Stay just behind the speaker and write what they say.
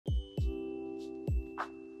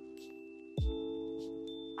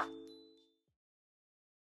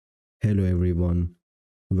Hello everyone,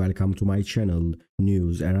 welcome to my channel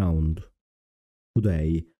News Around.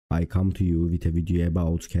 Today I come to you with a video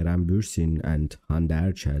about Kerem Bürsin and Hande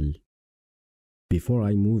Erçel. Before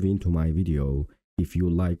I move into my video, if you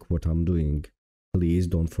like what I'm doing, please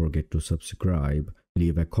don't forget to subscribe,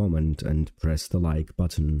 leave a comment and press the like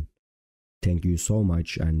button. Thank you so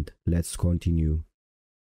much and let's continue.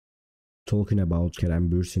 Talking about Kerem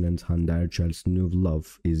Bürsin and Hande Erçel's new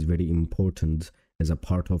love is very important as a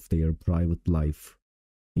part of their private life,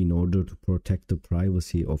 in order to protect the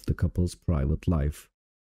privacy of the couple's private life.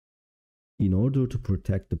 In order to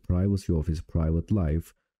protect the privacy of his private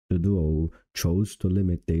life, the duo chose to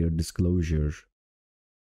limit their disclosure.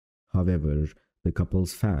 However, the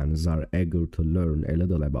couple's fans are eager to learn a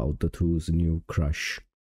little about the two's new crush.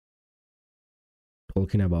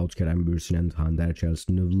 Talking about Kerem Bürsin and Hande Erçel's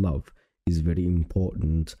new love is very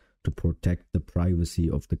important to protect the privacy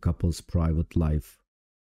of the couple's private life.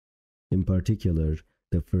 In particular,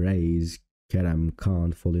 the phrase "Kerem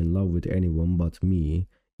can't fall in love with anyone but me"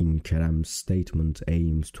 in Kerem's statement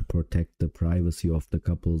aims to protect the privacy of the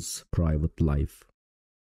couple's private life.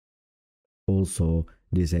 Also,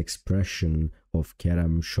 this expression of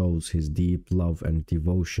Kerem shows his deep love and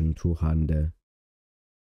devotion to Hande.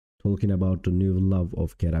 Talking about the new love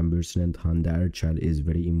of Kerem Bürsin and Hande Erçel is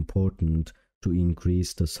very important to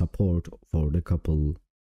increase the support for the couple,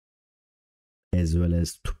 as well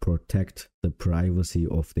as to protect the privacy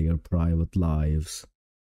of their private lives.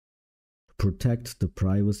 To protect the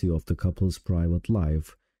privacy of the couple's private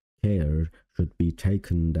life, care should be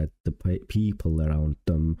taken that the people around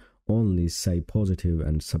them only say positive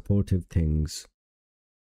and supportive things.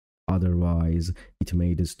 Otherwise, it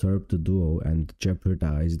may disturb the duo and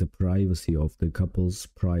jeopardize the privacy of the couple's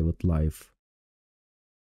private life.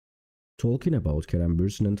 Talking about Kerem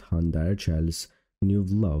Bürsin and Hande Erçel's new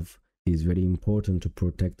love is very important to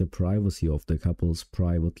protect the privacy of the couple's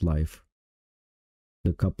private life.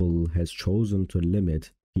 The couple has chosen to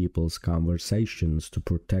limit people's conversations to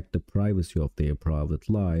protect the privacy of their private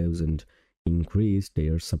lives and increase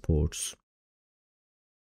their supports.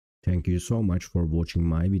 Thank you so much for watching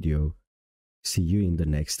my video. See you in the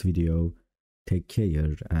next video. Take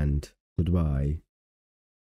care and goodbye.